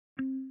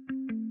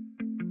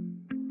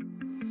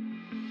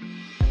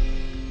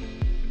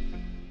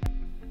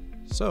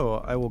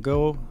So I will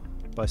go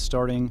by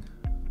starting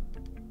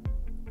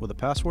with a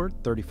password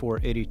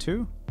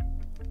 3482.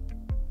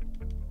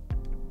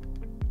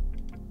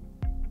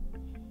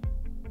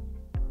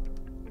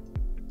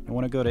 I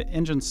want to go to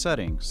engine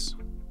settings,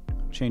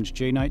 change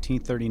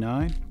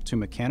J1939 to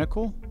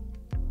mechanical.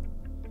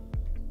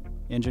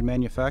 Engine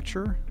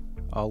manufacturer,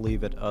 I'll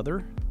leave it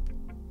other.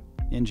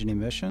 Engine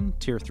emission,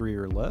 tier 3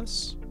 or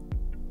less.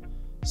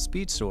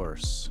 Speed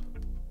source,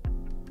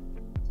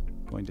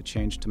 going to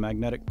change to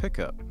magnetic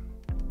pickup.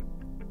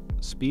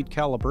 Speed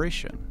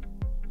calibration,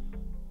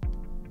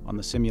 on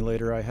the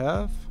simulator I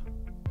have,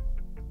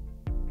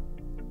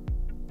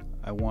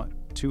 I want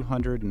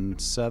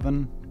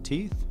 207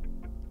 teeth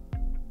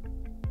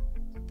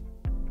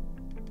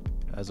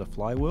as a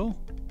flywheel.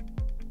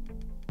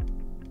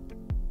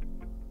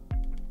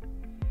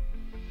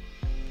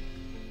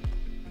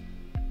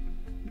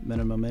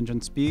 Minimum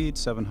engine speed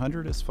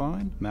 700 is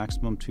fine,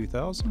 maximum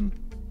 2000.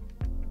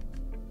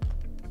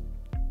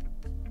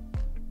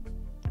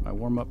 My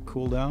warm-up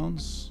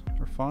cooldowns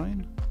are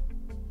fine.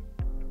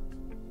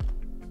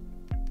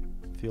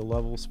 Fuel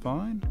level's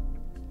fine.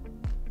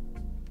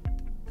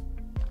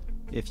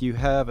 If you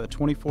have a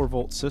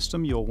 24-volt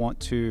system, you'll want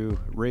to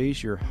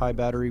raise your high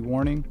battery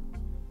warning,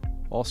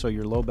 also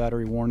your low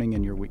battery warning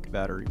and your weak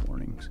battery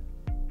warnings.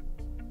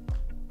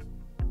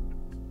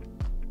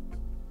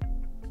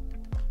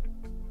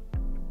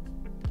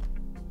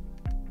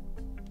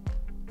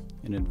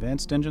 In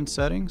advanced engine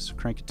settings,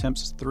 crank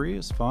temps 3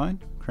 is fine.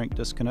 Crank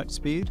disconnect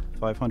speed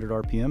 500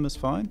 RPM is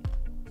fine.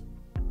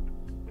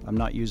 I'm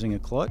not using a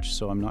clutch,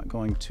 so I'm not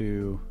going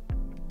to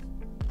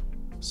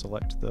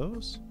select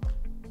those.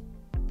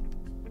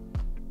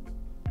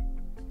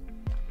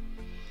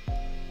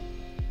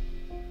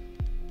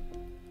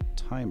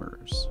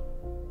 Timers.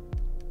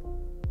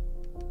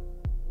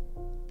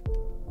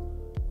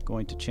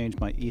 Going to change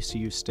my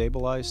ECU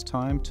stabilize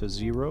time to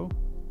 0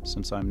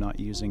 since I'm not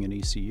using an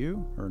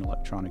ECU or an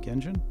electronic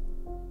engine.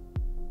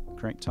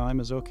 Crank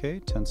time is okay,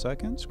 10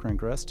 seconds.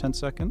 Crank rest, 10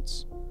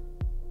 seconds.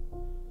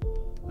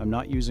 I'm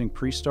not using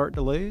pre-start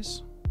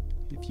delays.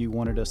 If you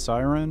wanted a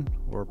siren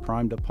or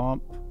prime to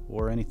pump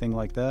or anything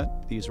like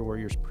that, these are where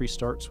your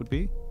pre-starts would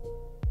be.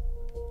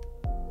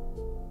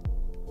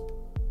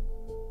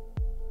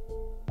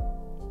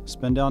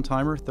 Spin down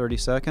timer, 30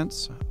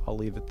 seconds. I'll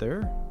leave it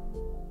there.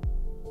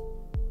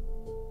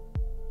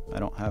 I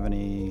don't have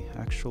any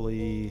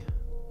actually.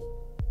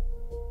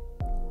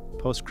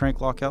 Post crank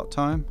lockout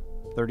time,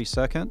 30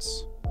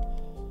 seconds.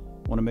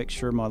 Want to make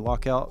sure my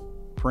lockout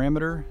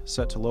parameter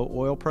set to low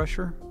oil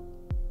pressure.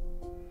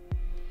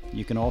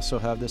 You can also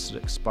have this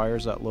that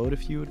expires at load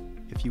if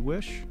you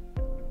wish.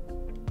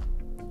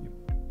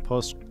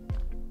 Post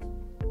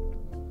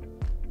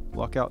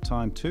lockout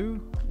time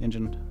 2,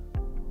 engine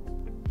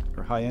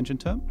or high engine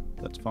temp,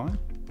 that's fine.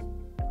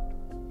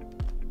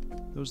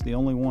 Those are the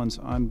only ones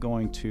I'm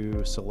going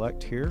to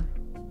select here.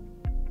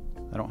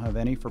 I don't have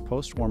any for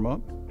post warm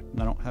up,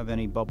 and I don't have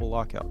any bubble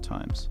lockout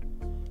times.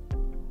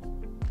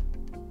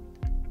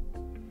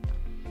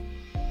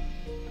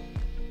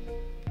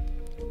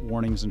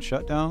 Warnings and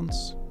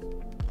shutdowns.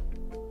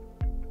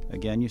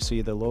 Again, you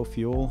see the low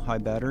fuel, high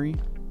battery.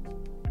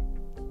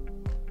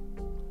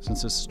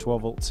 Since this is a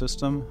 12-volt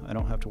system, I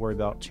don't have to worry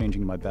about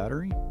changing my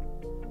battery.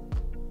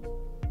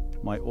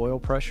 My oil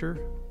pressure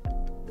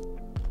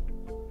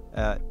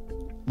at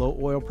low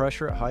oil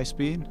pressure at high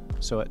speed,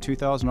 so at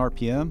 2000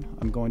 RPM,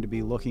 I'm going to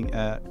be looking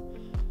at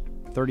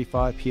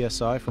 35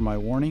 psi for my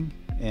warning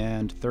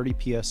and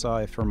 30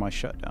 psi for my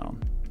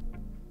shutdown.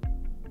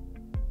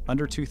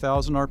 Under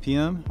 2000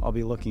 RPM, I'll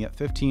be looking at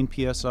 15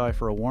 psi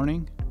for a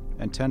warning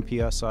and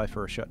 10 psi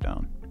for a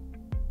shutdown.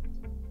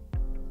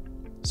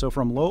 So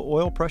from low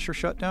oil pressure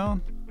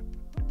shutdown,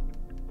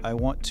 I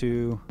want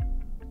to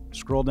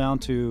scroll down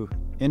to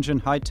engine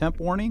high temp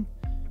warning.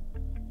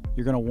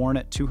 You're going to warn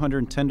at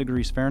 210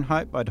 degrees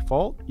Fahrenheit by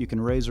default. You can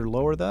raise or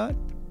lower that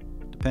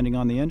depending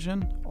on the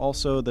engine.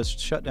 Also, the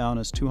shutdown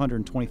is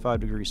 225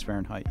 degrees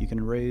Fahrenheit. You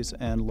can raise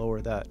and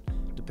lower that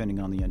depending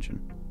on the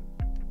engine.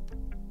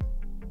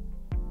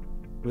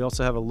 We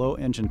also have a low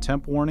engine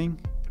temp warning.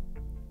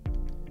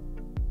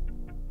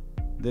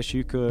 This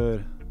you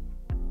could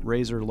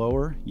raise or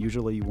lower.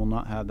 Usually you will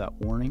not have that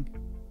warning.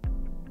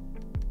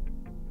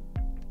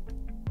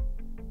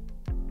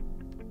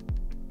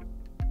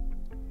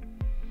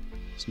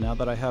 So now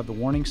that I have the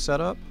warning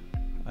set up,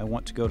 I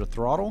want to go to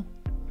throttle.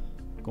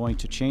 I'm going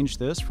to change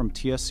this from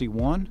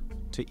TSC1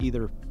 to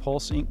either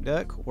pulse ink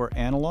deck or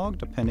analog,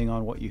 depending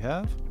on what you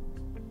have.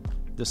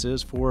 This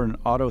is for an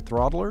auto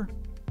throttler.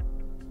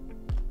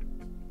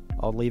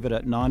 I'll leave it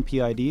at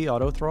non-PID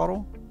auto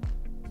throttle.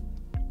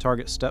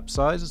 Target step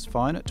size is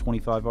fine at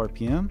 25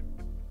 RPM.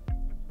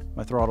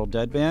 My throttle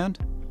deadband,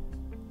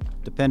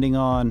 depending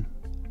on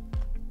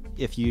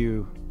if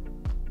your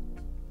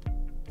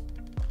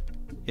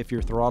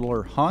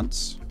throttler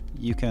hunts,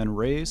 you can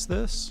raise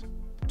this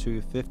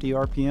to 50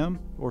 RPM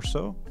or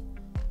so.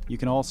 You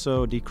can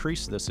also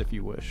decrease this if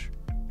you wish.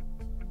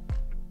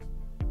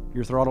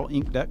 Your throttle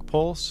ink deck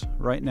pulse,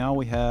 right now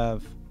we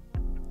have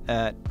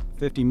at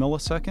 50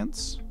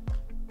 milliseconds.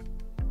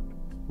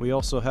 We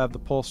also have the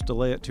pulse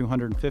delay at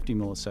 250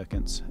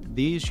 milliseconds.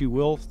 These you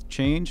will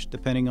change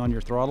depending on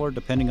your throttler,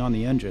 depending on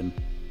the engine,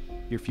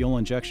 your fuel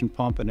injection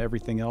pump, and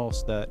everything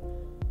else that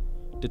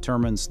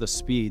determines the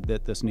speed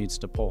that this needs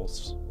to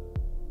pulse.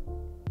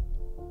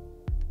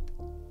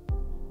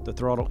 The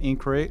throttle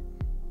ink rate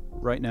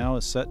right now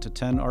is set to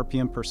 10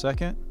 RPM per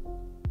second.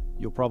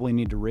 You'll probably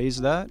need to raise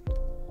that,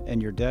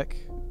 and your deck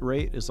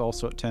rate is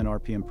also at 10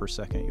 RPM per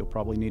second. You'll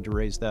probably need to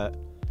raise that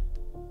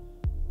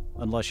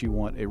unless you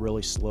want a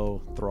really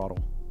slow throttle.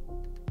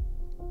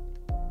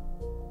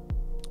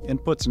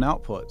 Inputs and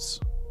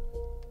outputs.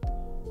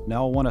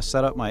 Now I want to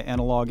set up my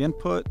analog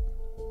input.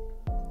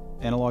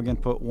 Analog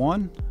input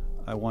 1,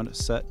 I want to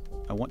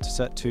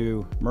set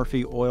to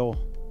Murphy oil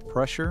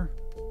pressure.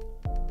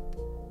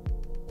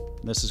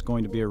 This is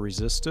going to be a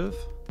resistive.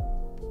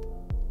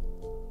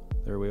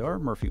 There we are,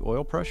 Murphy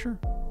oil pressure.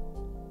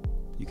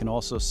 You can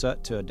also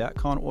set to a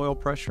DATCON oil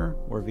pressure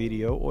or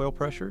VDO oil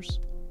pressures.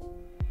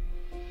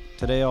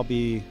 Today I'll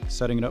be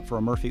setting it up for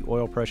a Murphy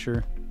oil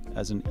pressure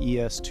as an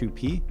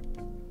ES2P.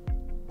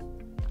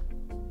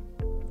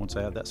 Once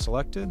I have that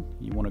selected,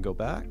 you want to go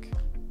back,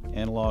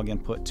 analog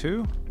input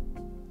 2.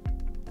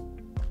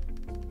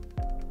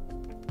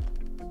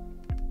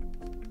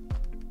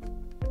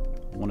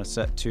 I want to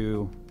set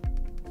to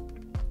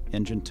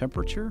engine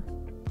temperature.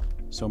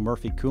 So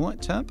Murphy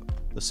coolant temp,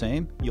 the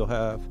same. You'll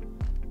have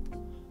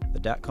the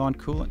DATCON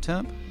coolant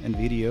temp and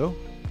VDO.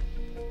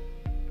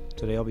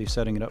 Today I'll be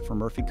setting it up for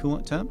Murphy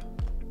coolant temp.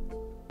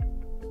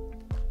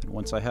 And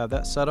once I have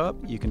that set up,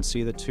 you can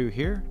see the two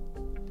here.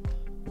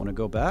 I want to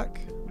go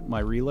back, my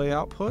relay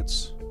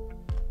outputs.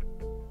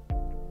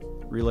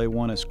 Relay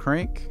 1 is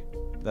crank,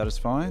 that is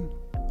fine.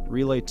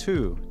 Relay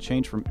 2,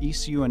 change from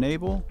ECU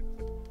enable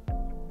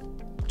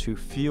to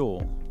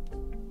fuel.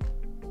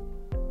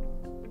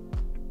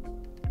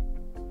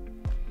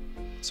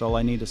 That's all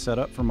I need to set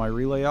up for my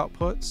relay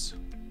outputs.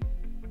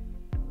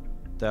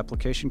 The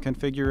application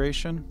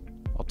configuration,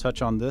 I'll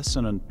touch on this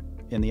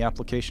in the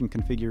application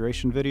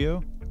configuration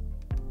video.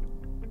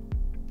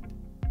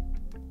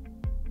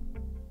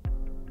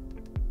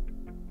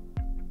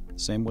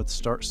 Same with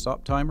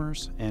start-stop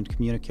timers and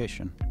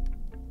communication.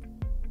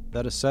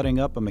 That is setting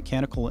up a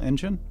mechanical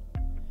engine.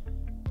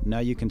 Now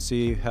you can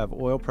see you have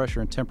oil pressure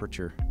and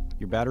temperature.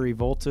 Your battery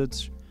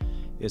voltage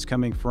is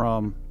coming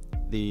from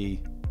the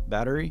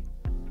battery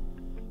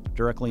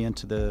directly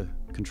into the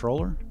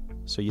controller,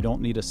 so you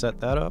don't need to set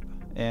that up.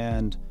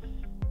 And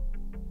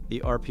the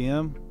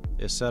RPM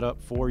is set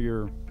up for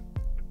your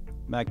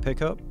mag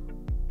pickup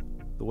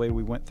the way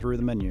we went through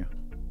the menu.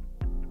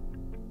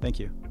 Thank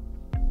you.